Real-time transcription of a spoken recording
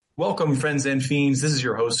Welcome, friends and fiends. This is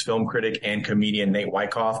your host, film critic, and comedian Nate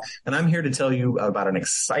Wyckoff, and I'm here to tell you about an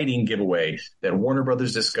exciting giveaway that Warner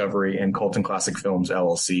Brothers Discovery and Colton Classic Films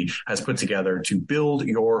LLC has put together to build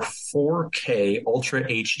your 4K Ultra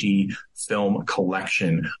HD film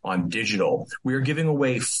collection on digital. We are giving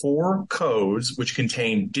away 4 codes which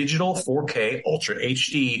contain digital 4K Ultra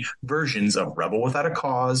HD versions of Rebel Without a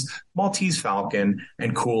Cause, Maltese Falcon,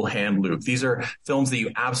 and Cool Hand Luke. These are films that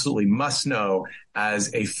you absolutely must know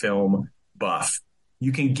as a film buff.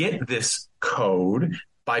 You can get this code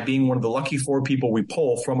by being one of the lucky 4 people we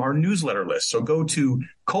pull from our newsletter list. So go to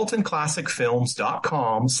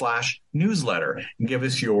coltonclassicfilms.com/newsletter and give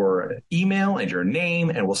us your email and your name,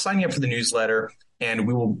 and we'll sign you up for the newsletter and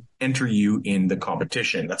we will enter you in the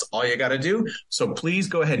competition. That's all you got to do. So please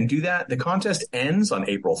go ahead and do that. The contest ends on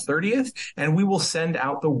April 30th, and we will send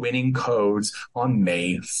out the winning codes on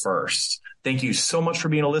May 1st. Thank you so much for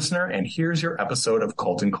being a listener, and here's your episode of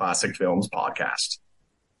Colton Classic Films Podcast.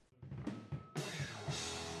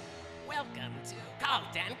 Welcome to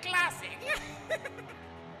Colton Classic.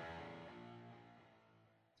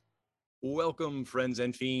 Welcome, friends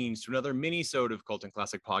and fiends, to another mini-sode of Colton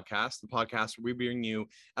Classic Podcast, the podcast where we bring you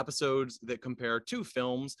episodes that compare 2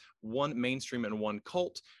 films, one mainstream and one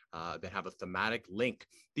cult, that have a thematic link.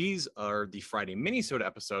 These are the Friday mini-sode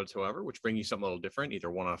episodes, however, which bring you something a little different,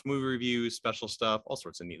 either one-off movie reviews, special stuff, all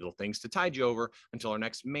sorts of neat little things to tide you over until our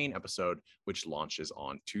next main episode, which launches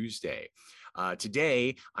on Tuesday.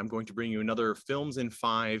 Today, I'm going to bring you another Films in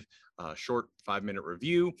 5 short 5-minute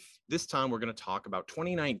review. This time, we're going to talk about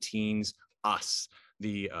 2019's Us,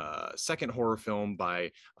 the second horror film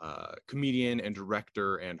by comedian and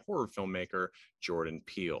director and horror filmmaker Jordan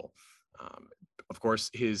Peele. Of course,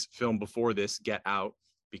 his film before this, Get Out,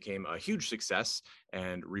 became a huge success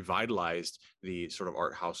and revitalized the sort of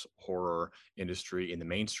art house horror industry in the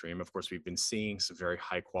mainstream. Of course, we've been seeing some very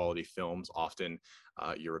high quality films, often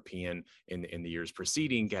European in the years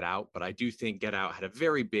preceding Get Out, but I do think Get Out had a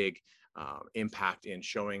very big impact in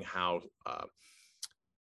showing how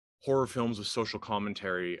horror films with social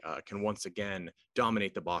commentary can once again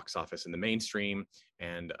dominate the box office in the mainstream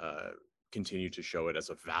and continue to show it as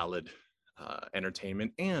a valid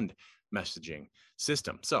entertainment and messaging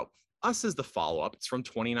system. So Us is the follow-up. It's from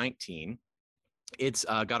 2019. It's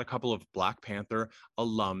got a couple of Black Panther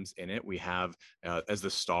alums in it. We have as the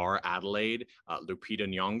star Adelaide, Lupita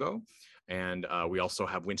Nyong'o, and we also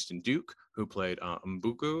have Winston Duke, who played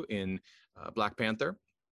M'Baku in Black Panther.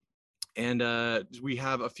 And we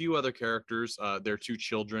have a few other characters. Their 2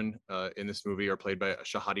 children in this movie are played by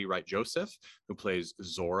Shahadi Wright Joseph, who plays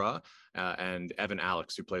Zora, and Evan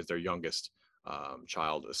Alex, who plays their youngest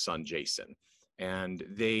child, son Jason. And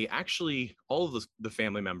they actually, all of the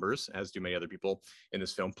family members, as do many other people in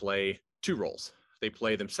this film, play 2 roles. They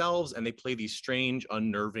play themselves and they play these strange,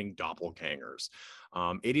 unnerving doppelgangers.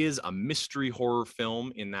 It is a mystery horror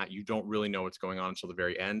film in that you don't really know what's going on until the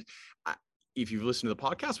very end. If you've listened to the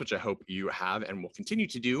podcast, which I hope you have and will continue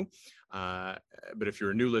to do, but if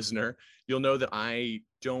you're a new listener, you'll know that I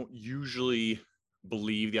don't usually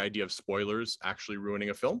believe the idea of spoilers actually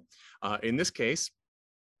ruining a film. In this case,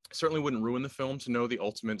 certainly wouldn't ruin the film to know the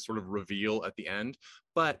ultimate sort of reveal at the end,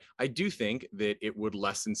 but I do think that it would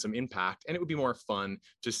lessen some impact and it would be more fun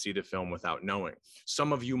to see the film without knowing.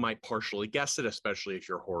 Some of you might partially guess it, especially if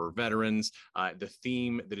you're horror veterans. The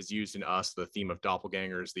theme that is used in Us, the theme of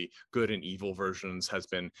doppelgangers, the good and evil versions, has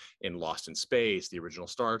been in Lost in Space, the original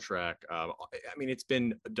Star Trek. It's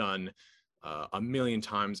been done a million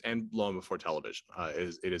times and long before television.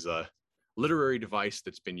 It is a literary device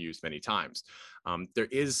that's been used many times. There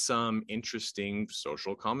is some interesting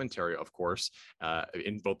social commentary, of course,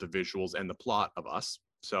 in both the visuals and the plot of Us.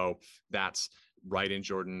 So that's right in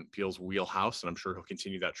Jordan Peele's wheelhouse, and I'm sure he'll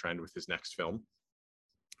continue that trend with his next film.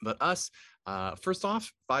 But Us, first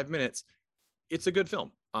off, 5 minutes, it's a good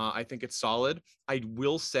film. I think it's solid. I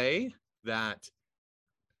will say that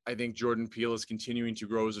I think Jordan Peele is continuing to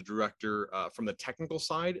grow as a director from the technical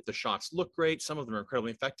side. The shots look great. Some of them are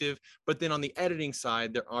incredibly effective. But then on the editing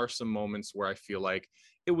side, there are some moments where I feel like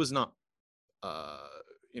it was not,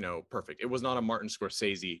 perfect. It was not a Martin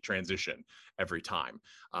Scorsese transition every time.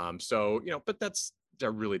 But that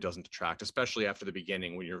really doesn't detract, especially after the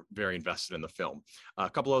beginning when you're very invested in the film. A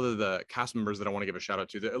couple other the cast members that I want to give a shout out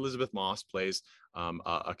to. Elizabeth Moss plays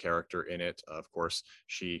a character in it. Of course,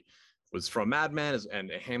 she was from Mad Men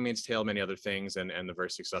and Handmaid's Tale, many other things, and the very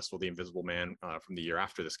successful The Invisible Man from the year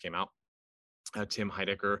after this came out. Tim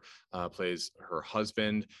Heidecker plays her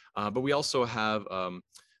husband, but we also have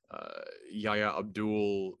Yahya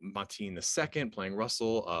Abdul Mateen II playing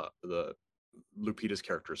Russell, the Lupita's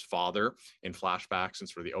character's father in flashbacks and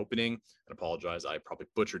sort of the opening. And apologize, I probably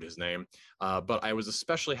butchered his name. But I was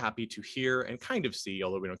especially happy to hear and kind of see,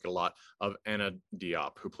 although we don't get a lot, of Anna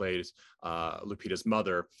Diop, who plays Lupita's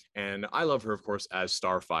mother. And I love her, of course, as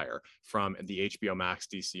Starfire from the HBO Max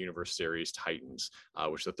DC Universe series Titans,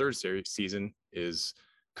 which the third season is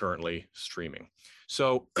currently streaming.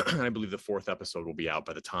 So I believe the fourth episode will be out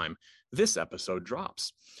by the time this episode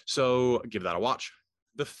drops. So give that a watch.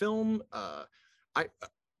 The film,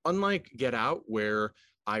 unlike Get Out, where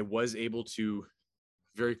I was able to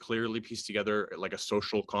very clearly piece together like a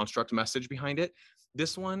social construct message behind it,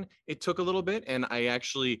 this one, it took a little bit. And I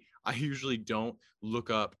usually don't look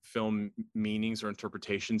up film meanings or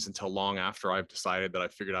interpretations until long after I've decided that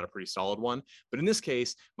I've figured out a pretty solid one. But in this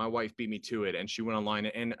case, my wife beat me to it, and she went online,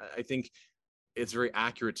 and I think it's very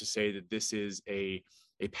accurate to say that this is a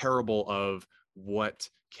parable of what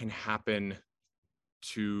can happen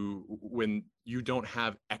to when you don't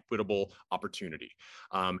have equitable opportunity.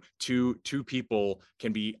 Two people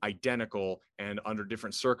can be identical, and under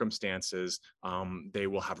different circumstances, they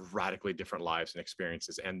will have radically different lives and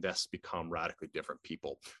experiences, and thus become radically different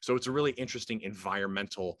people. So it's a really interesting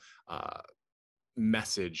environmental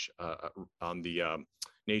message on the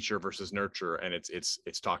nature versus nurture, and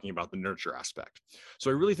it's talking about the nurture aspect.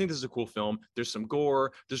 So I really think this is a cool film. There's some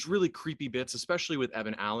gore, there's really creepy bits, especially with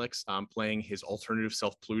Evan Alex playing his alternative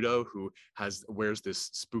self Pluto, who wears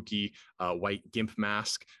this spooky white gimp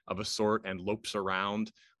mask of a sort and lopes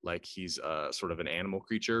around like he's sort of an animal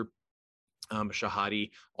creature.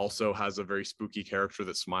 Shahadi also has a very spooky character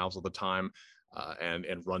that smiles all the time. And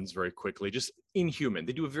runs very quickly, just inhuman.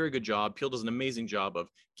 They do a very good job. Peele does an amazing job of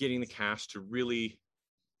getting the cast to really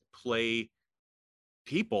play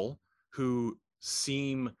people who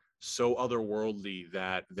seem so otherworldly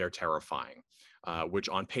that they're terrifying, which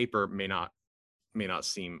on paper may not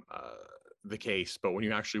seem the case, but when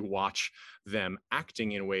you actually watch them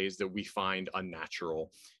acting in ways that we find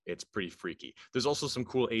unnatural, it's pretty freaky. There's also some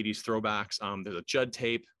cool 80s throwbacks. There's a Judd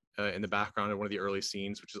tape in the background of one of the early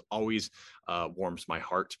scenes, which is always warms my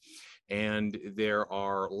heart. And there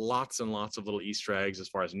are lots and lots of little Easter eggs as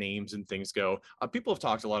far as names and things go. People have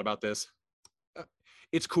talked a lot about this.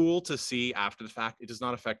 It's cool to see after the fact. It does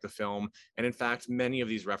not affect the film. And in fact, many of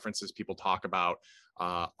these references people talk about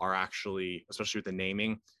are actually, especially with the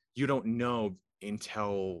naming, you don't know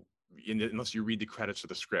unless you read the credits of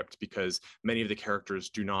the script, because many of the characters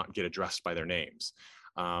do not get addressed by their names.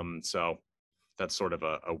 So that's sort of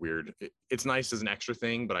a weird, it's nice as an extra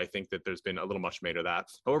thing, but I think that there's been a little much made of that.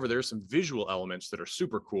 However, there's some visual elements that are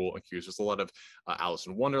super cool and cute. There's a lot of Alice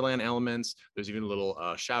in Wonderland elements. There's even a little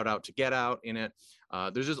shout out to Get Out in it.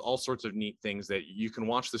 There's just all sorts of neat things that you can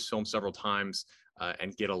watch this film several times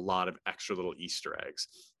and get a lot of extra little Easter eggs.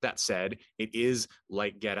 That said, it is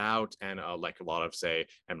like Get Out and like a lot of, say,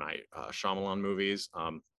 M. Night Shyamalan movies,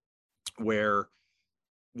 where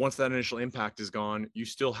once that initial impact is gone, you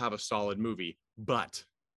still have a solid movie, but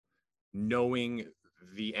knowing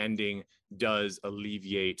the ending does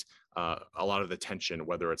alleviate a lot of the tension,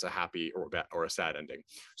 whether it's a happy or a sad ending.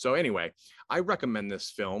 So anyway, I recommend this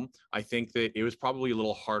film. I think that it was probably a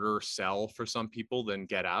little harder sell for some people than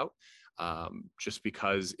Get Out, just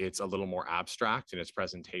because it's a little more abstract in its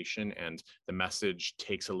presentation and the message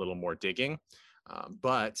takes a little more digging.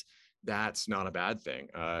 But that's not a bad thing.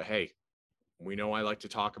 Hey, we know I like to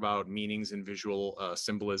talk about meanings and visual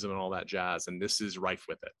symbolism and all that jazz, and this is rife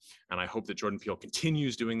with it. And I hope that Jordan Peele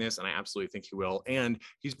continues doing this, and I absolutely think he will. And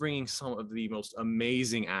he's bringing some of the most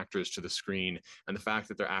amazing actors to the screen, and the fact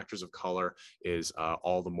that they're actors of color is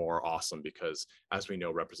all the more awesome, because as we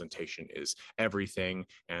know, representation is everything,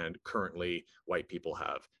 and currently white people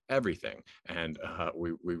have everything, and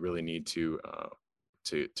we really need to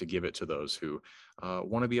give it to those who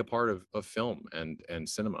want to be a part of film and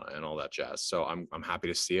cinema and all that jazz. So I'm happy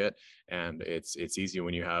to see it, and it's easy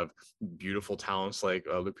when you have beautiful talents like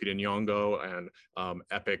Lupita Nyong'o and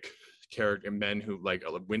epic character men who like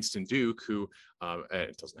Winston Duke, who and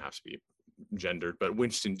it doesn't have to be gendered, but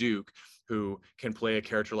Winston Duke, who can play a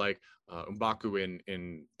character like M'Baku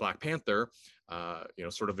in Black Panther,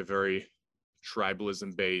 sort of a very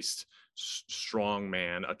tribalism based strong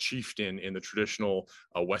man, a chieftain in the traditional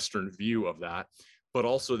Western view of that, but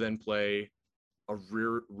also then play a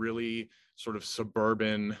really sort of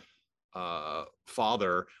suburban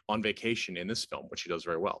father on vacation in this film, which he does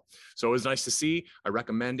very well. So it was nice to see. I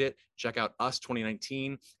recommend it. Check out Us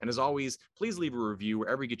 2019. And as always, please leave a review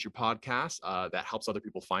wherever you get your podcasts. That helps other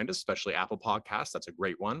people find us, especially Apple Podcasts. That's a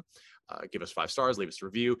great one. Give us 5 stars, leave us a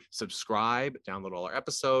review, subscribe, download all our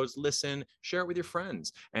episodes, listen, share it with your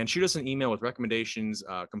friends, and shoot us an email with recommendations,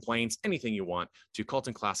 complaints, anything you want to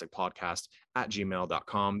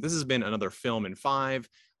coltonclassicpodcast@gmail.com. This has been another Film in 5,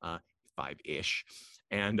 5-ish.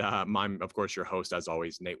 And I'm, of course, your host, as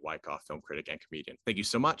always, Nate Wyckoff, film critic and comedian. Thank you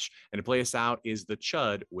so much. And to play us out is The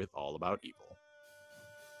Chud with All About Evil.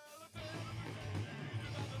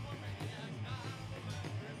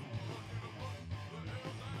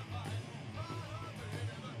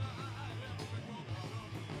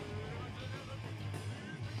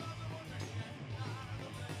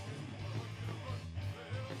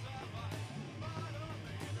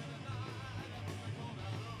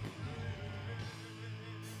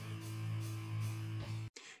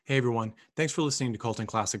 Hey everyone, thanks for listening to Cult and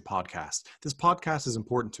Classic Podcast. This podcast is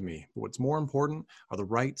important to me, but what's more important are the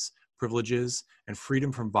rights, privileges, and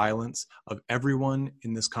freedom from violence of everyone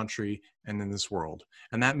in this country and in this world.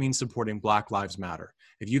 And that means supporting Black Lives Matter.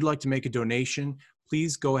 If you'd like to make a donation,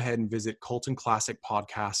 please go ahead and visit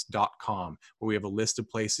coltonclassicpodcast.com, where we have a list of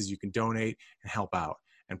places you can donate and help out.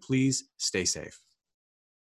 And please stay safe.